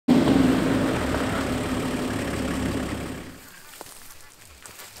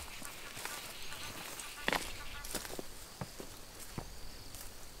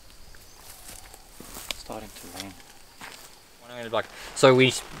standard bike. So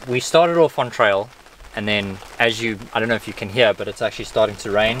we started off on trail, and then I don't know if you can hear, but it's actually starting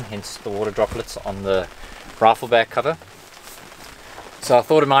to rain, hence the water droplets on the rifle bag cover. So I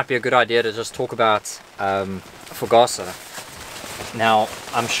thought it might be a good idea to just talk about FGASA. Now,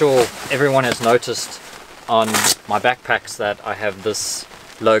 I'm sure everyone has noticed on my backpacks that I have this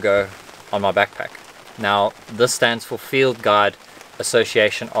logo on my backpack. Now, this stands for Field Guide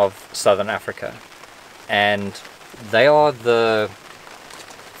Association of Southern Africa, and they are the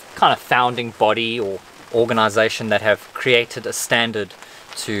kind of founding body or organization that have created a standard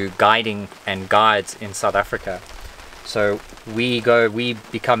to guiding and guides in South Africa. So we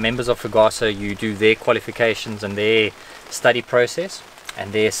become members of FGASA. You do their qualifications and their study process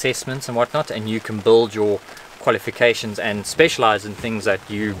and their assessments and whatnot, and you can build your qualifications and specialize in things that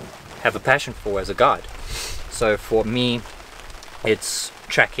you have a passion for as a guide. So for me, it's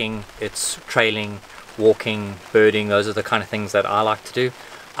tracking, it's trailing, walking, birding. Those are the kind of things that I like to do.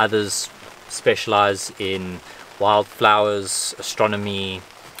 Others specialize in wildflowers, astronomy,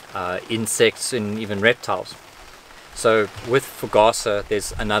 insects, and even reptiles. So with FGASA,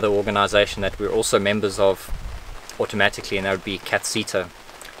 there's another organization that we're also members of automatically, and that would be CATSETA.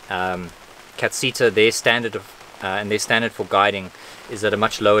 CATSETA, their standard for guiding is at a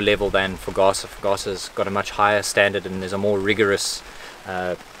much lower level than FGASA. FGASA's got a much higher standard, and there's a more rigorous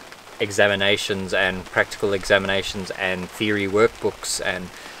examinations and practical examinations and theory workbooks and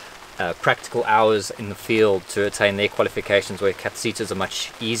practical hours in the field to attain their qualifications, where CATSETA is a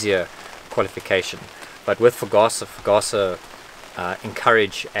much easier qualification. But with FGASA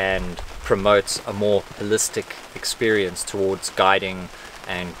encourage and promotes a more holistic experience towards guiding,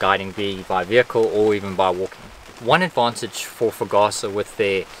 and guiding be by vehicle or even by walking. One advantage for FGASA with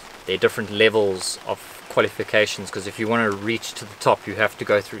their different levels of qualifications, because if you want to reach to the top, you have to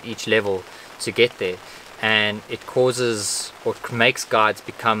go through each level to get there, and it causes, or it makes guides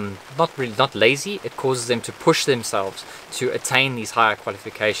become not lazy. It causes them to push themselves to attain these higher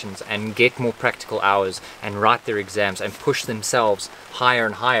qualifications and get more practical hours and write their exams and push themselves higher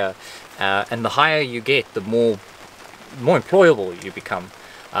and higher, and the higher you get, the more employable you become,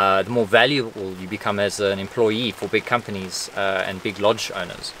 the more valuable you become as an employee for big companies and big lodge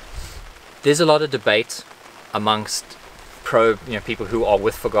owners. There's a lot of debate amongst people who are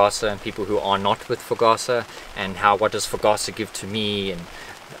with FGASA and people who are not with FGASA, and what does FGASA give to me, and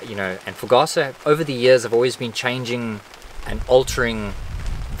and FGASA over the years have always been changing and altering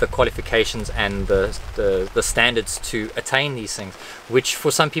the qualifications and the standards to attain these things, which for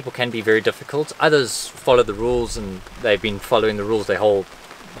some people can be very difficult. Others follow the rules, and they've been following the rules their whole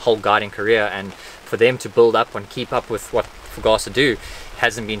guiding career, and for them to build up and keep up with what FGASA do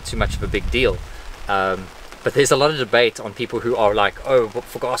hasn't been too much of a big deal. But there's a lot of debate on people who are like, oh,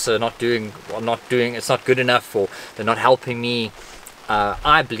 FGASA not doing, it's not good enough, or they're not helping me.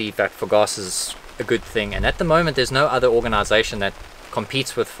 I believe that FGASA is a good thing, and at the moment there's no other organization that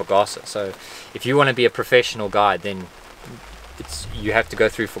competes with FGASA. So if you want to be a professional guide, then you have to go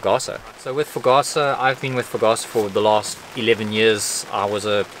through FGASA. So with FGASA, I've been with FGASA for the last 11 years. I was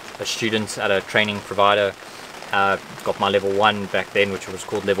a student at a training provider. Got my level 1 back then, which was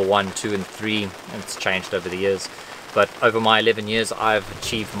called level 1, 2 and 3, and it's changed over the years. But over my 11 years I've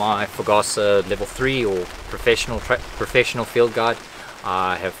achieved my FGASA level 3, or professional field guide.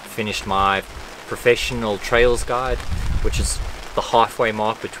 I have finished my professional trails guide, which is the halfway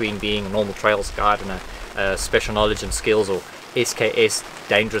mark between being a normal trails guide and a special knowledge and skills, or SKS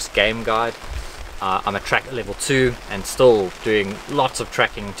dangerous game guide. I'm a track level 2 and still doing lots of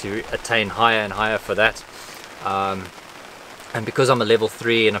tracking to attain higher and higher for that. And because I'm a level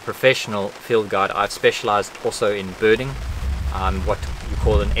 3 and a professional field guide, I've specialized also in birding. What you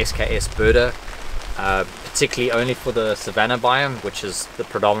call an SKS birder, particularly only for the savanna biome, which is the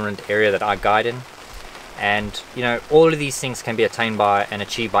predominant area that I guide in. And all of these things can be attained by and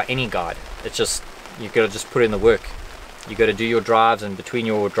achieved by any guide. It's just, you've got to just put in the work. You got to do your drives, and between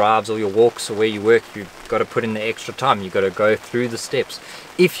your drives or your walks or where you work, you've got to put in the extra time. You've got to go through the steps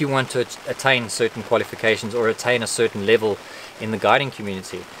if you want to attain certain qualifications or attain a certain level in the guiding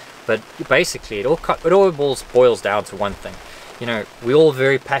community. But basically it all boils down to one thing. We're all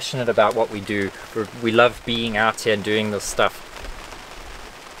very passionate about what we do. We love being out here and doing this stuff,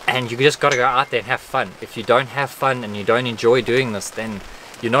 and you just got to go out there and have fun. If you don't have fun and you don't enjoy doing this, then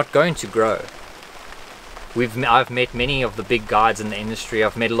you're not going to grow. I've met many of the big guides in the industry.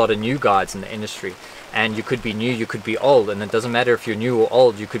 I've met a lot of new guides in the industry, and you could be new, you could be old, and it doesn't matter if you're new or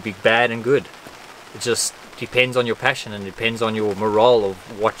old. You could be bad and good. It just depends on your passion and depends on your morale of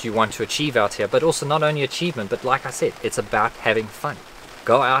what you want to achieve out here. But also not only achievement, but like I said, it's about having fun.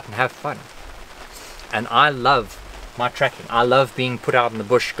 Go out and have fun. And I love my tracking. I love being put out in the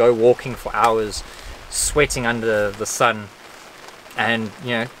bush, go walking for hours, sweating under the sun, and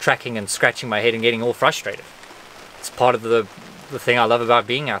you know, tracking and scratching my head and getting all frustrated. It's part of the thing I love about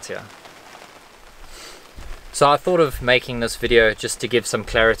being out here. So I thought of making this video just to give some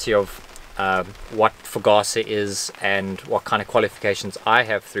clarity of what FGASA is and what kind of qualifications I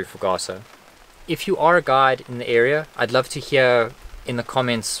have through FGASA. If you are a guide in the area, I'd love to hear in the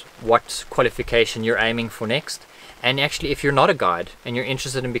comments what qualification you're aiming for next. And actually, if you're not a guide and you're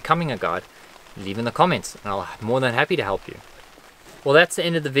interested in becoming a guide, leave in the comments and I'll be more than happy to help you. Well, that's the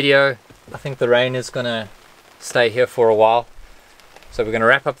end of the video. I think the rain is gonna stay here for a while, so we're gonna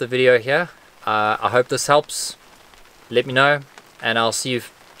wrap up the video here. I hope this helps. Let me know, and I'll see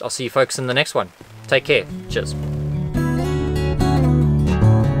you folks in the next one. Take care. Cheers.